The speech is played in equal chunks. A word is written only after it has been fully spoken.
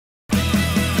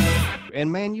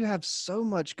And man, you have so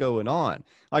much going on.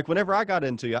 Like whenever I got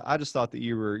into you, I just thought that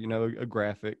you were, a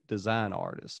graphic design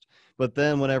artist. But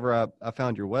then whenever I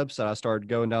found your website, I started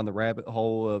going down the rabbit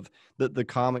hole of the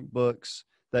comic books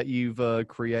that you've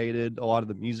created, a lot of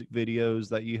the music videos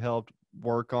that you helped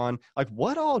work on. Like,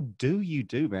 what all do you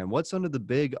do, man? What's under the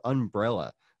big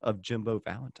umbrella of Jimbo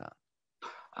Valentine?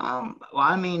 Well,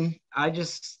 I mean, I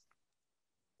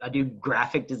do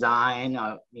graphic design.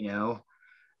 I'll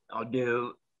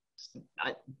do.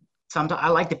 I, Sometimes I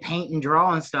like to paint and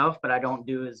draw and stuff, but I don't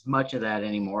do as much of that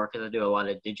anymore because I do a lot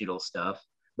of digital stuff.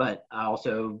 But I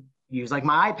also use like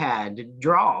my iPad to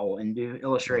draw and do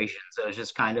illustrations. So it's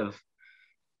just kind of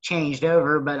changed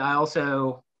over. But I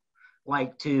also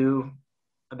like to.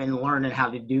 I've been learning how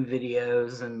to do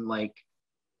videos and like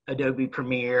Adobe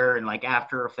Premiere and like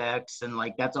After Effects and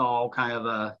like that's all kind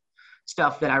of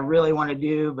stuff that I really want to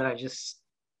do, but I just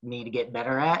need to get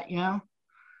better at,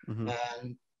 Mm-hmm.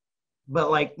 And but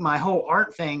like my whole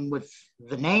art thing with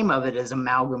the name of it is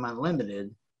Amalgam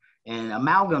Unlimited, and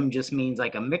amalgam just means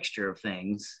like a mixture of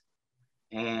things,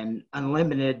 and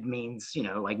unlimited means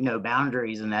like no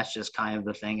boundaries, and that's just kind of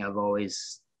the thing I've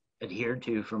always adhered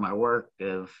to for my work.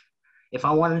 Of if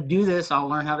I want to do this, I'll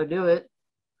learn how to do it.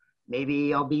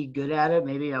 Maybe I'll be good at it,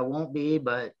 maybe I won't be,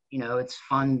 but it's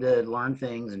fun to learn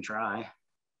things and try.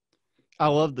 I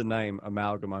love the name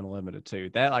Amalgam Unlimited too.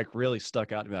 That like really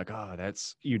stuck out to me. Like, oh,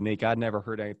 that's unique. I'd never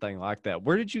heard anything like that.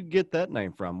 Where did you get that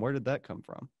name from? Where did that come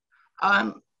from?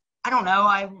 I don't know.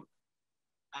 I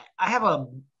have a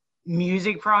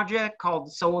music project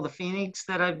called Soul of the Phoenix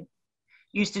that I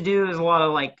used to do. Is a lot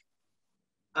of like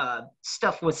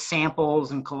stuff with samples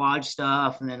and collage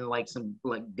stuff, and then like some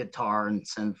like guitar and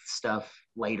synth stuff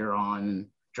later on, and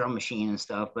drum machine and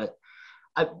stuff. But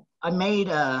I I made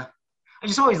I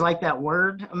just always liked that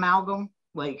word amalgam,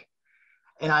 like,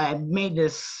 and I made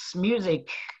this music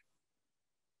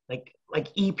like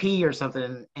EP or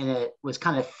something, and it was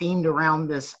kind of themed around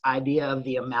this idea of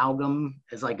the amalgam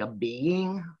as like a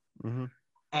being. Mm-hmm.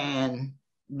 And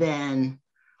then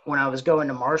when I was going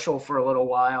to Marshall for a little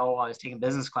while, I was taking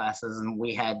business classes, and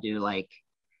we had to like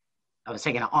I was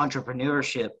taking an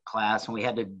entrepreneurship class, and we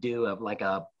had to do like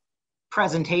a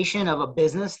presentation of a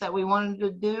business that we wanted to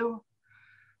do.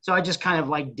 So I just kind of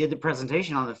like did the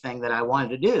presentation on the thing that I wanted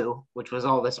to do, which was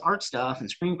all this art stuff and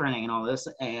screen printing and all this.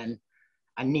 And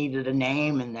I needed a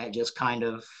name, and that just kind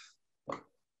of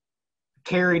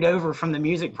carried over from the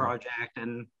music Mm-hmm. project.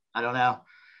 And I don't know,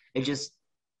 it just,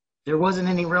 there wasn't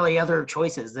any really other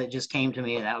choices that just came to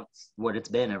me. And that's what it's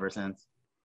been ever since.